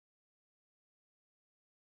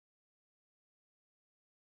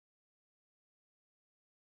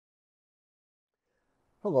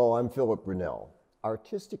Hello, I'm Philip Brunelle,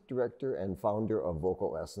 Artistic Director and founder of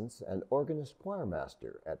Vocal Essence and organist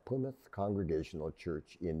choirmaster at Plymouth Congregational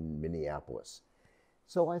Church in Minneapolis.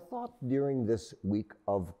 So I thought during this week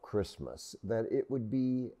of Christmas that it would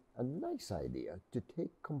be a nice idea to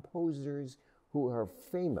take composers who are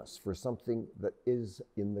famous for something that is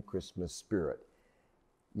in the Christmas spirit.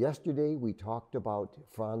 Yesterday we talked about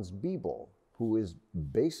Franz Biebel, who is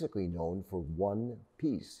basically known for one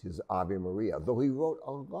piece, his Ave Maria, though he wrote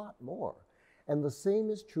a lot more. And the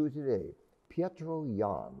same is true today. Pietro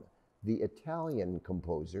Yon, the Italian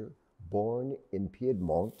composer born in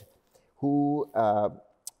Piedmont, who,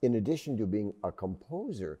 in addition to being a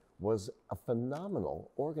composer, was a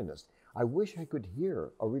phenomenal organist. I wish I could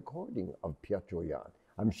hear a recording of Pietro Yon.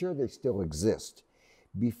 I'm sure they still exist.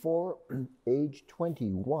 Before age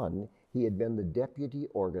 21, he had been the deputy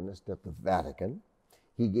organist at the Vatican.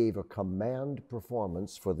 He gave a command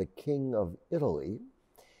performance for the King of Italy.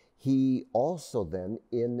 He also then,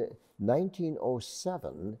 in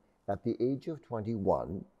 1907, at the age of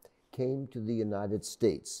 21, came to the United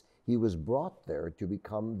States. He was brought there to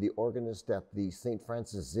become the organist at the St.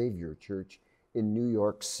 Francis Xavier Church in New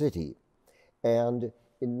York City. And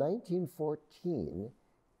in 1914,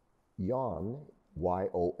 Yon,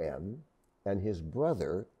 Y-O-N, and his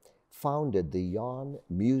brother founded the Yon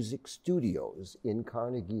Music Studios in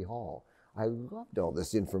Carnegie Hall. I loved all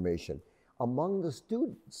this information. Among the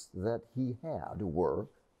students that he had were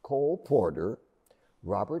Cole Porter,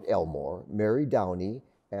 Robert Elmore, Mary Downey,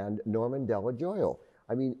 and Norman Della Gioia.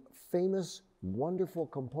 I mean, famous, wonderful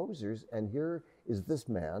composers, and here is this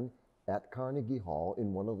man at Carnegie Hall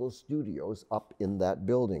in one of those studios up in that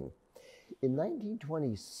building. In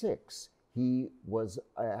 1926, he was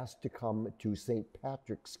asked to come to St.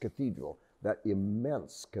 Patrick's Cathedral, that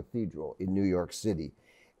immense cathedral in New York City.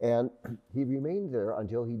 And he remained there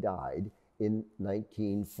until he died in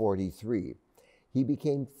 1943. He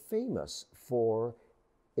became famous for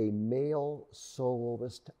a male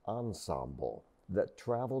soloist ensemble that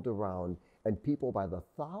traveled around, and people by the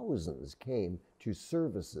thousands came to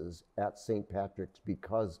services at St. Patrick's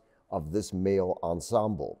because of this male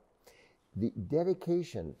ensemble. The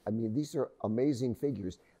dedication, I mean, these are amazing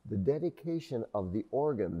figures. The dedication of the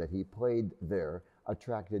organ that he played there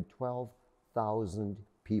attracted 12,000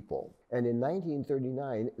 people. And in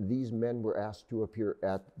 1939, these men were asked to appear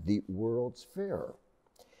at the World's Fair.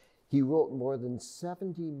 He wrote more than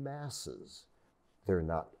 70 masses. They're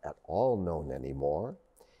not at all known anymore.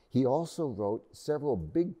 He also wrote several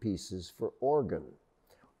big pieces for organ,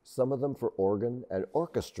 some of them for organ and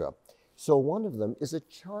orchestra. So one of them is a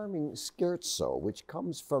charming scherzo, which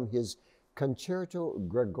comes from his Concerto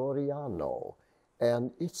Gregoriano.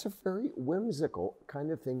 And it's a very whimsical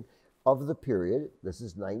kind of thing of the period. This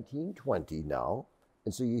is 1920 now.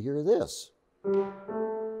 And so you hear this.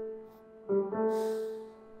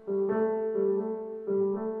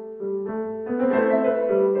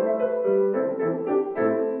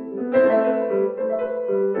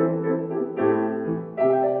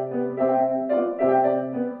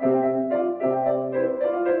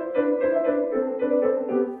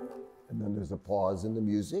 There's a pause in the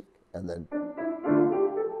music, and then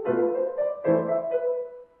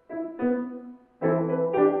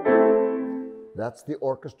that's the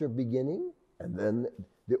orchestra beginning, and then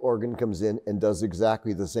the organ comes in and does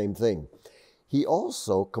exactly the same thing. He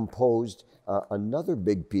also composed another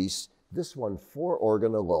big piece, this one for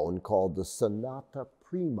organ alone, called the Sonata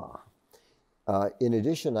Prima. In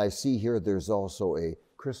addition, I see here there's also a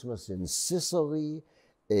Christmas in Sicily,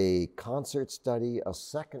 a concert study, a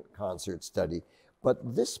second concert study,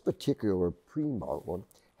 but this particular prima one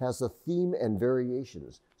has a theme and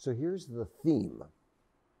variations. So here's the theme.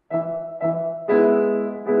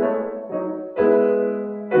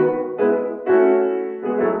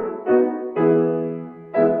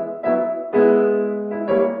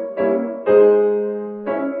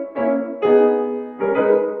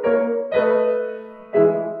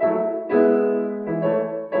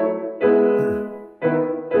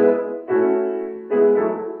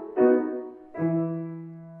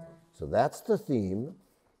 So that's the theme.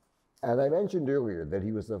 And I mentioned earlier that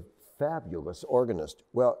he was a fabulous organist.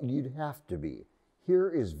 Well, you'd have to be. Here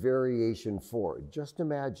is variation 4. Just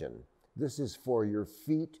imagine, this is for your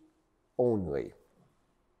feet only.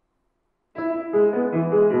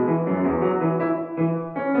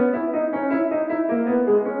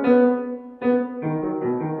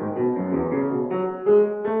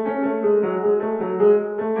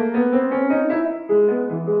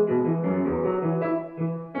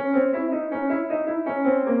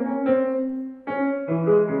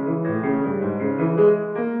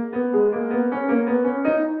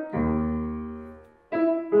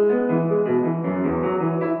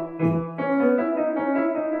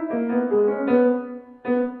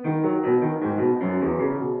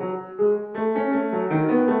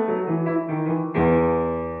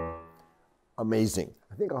 amazing.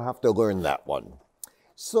 I think I'll have to learn that one.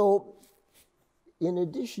 So, in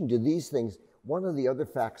addition to these things, one of the other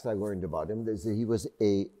facts I learned about him is that he was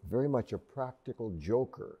very much a practical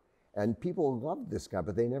joker. And people loved this guy,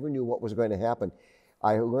 but they never knew what was going to happen.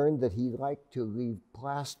 I learned that he liked to leave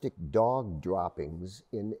plastic dog droppings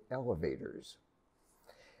in elevators.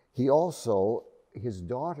 He also, his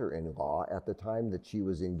daughter-in-law, at the time that she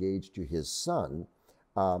was engaged to his son,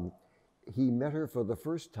 he met her for the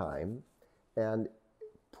first time and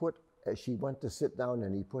she went to sit down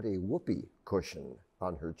and he put a whoopee cushion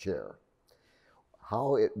on her chair.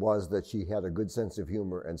 How it was that she had a good sense of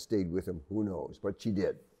humor and stayed with him, who knows, but she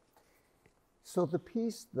did. So the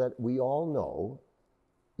piece that we all know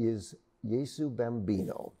is Gesù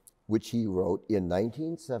Bambino, which he wrote in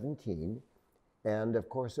 1917. And of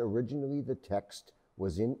course, originally the text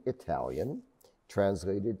was in Italian,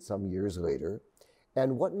 translated some years later.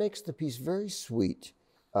 And what makes the piece very sweet,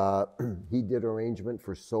 he did arrangement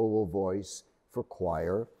for solo voice, for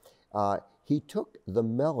choir. He took the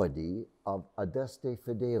melody of Adeste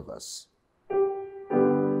Fidelis.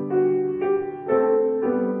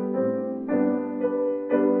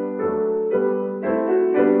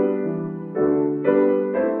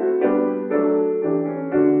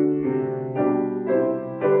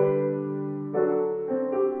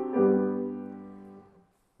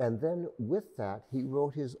 And then with that, he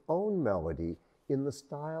wrote his own melody in the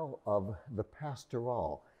style of the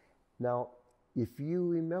pastoral. Now, if you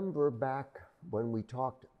remember back when we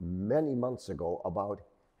talked many months ago about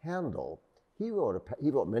Handel, he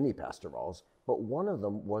wrote many pastorals, but one of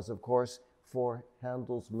them was, of course, for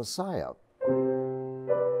Handel's Messiah.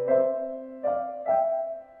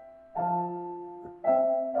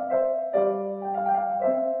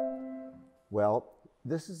 Well,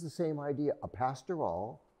 this is the same idea. A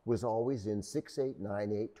pastoral was always in 6/8,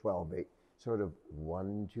 9/8, 12/8, sort of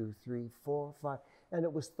 1, 2, 3, 4, 5. And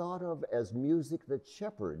it was thought of as music that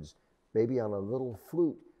shepherds, maybe on a little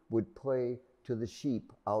flute, would play to the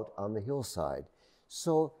sheep out on the hillside.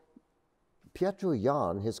 So Pietro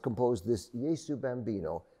Yon has composed this Gesù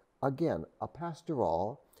Bambino, again, a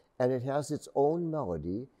pastoral, and it has its own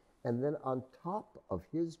melody. And then on top of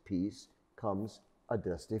his piece comes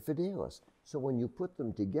Adeste Fidelis. So when you put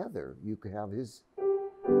them together, you could have his.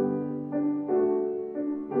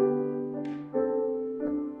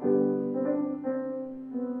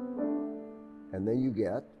 And then you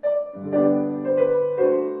get.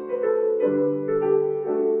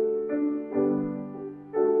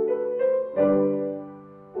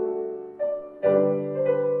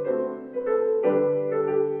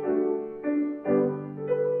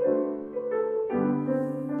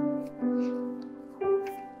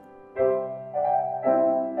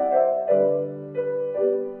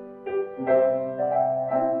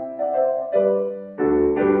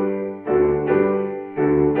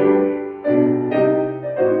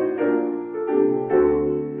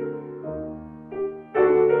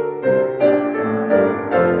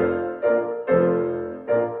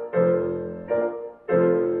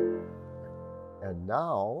 And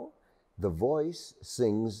now the voice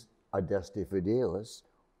sings Adeste Fidelis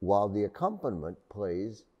while the accompaniment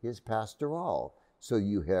plays his pastoral. So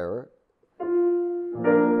you hear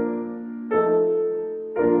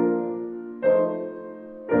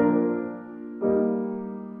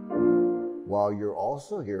while you're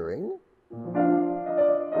also hearing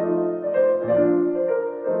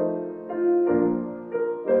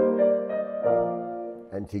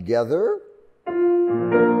and together.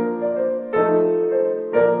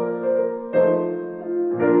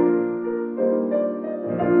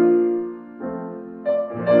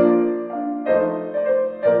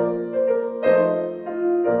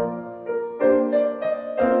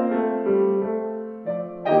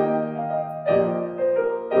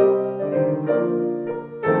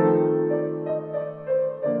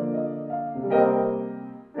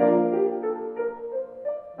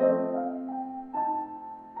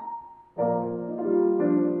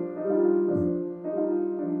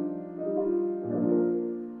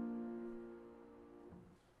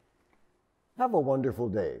 Have a wonderful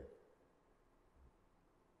day.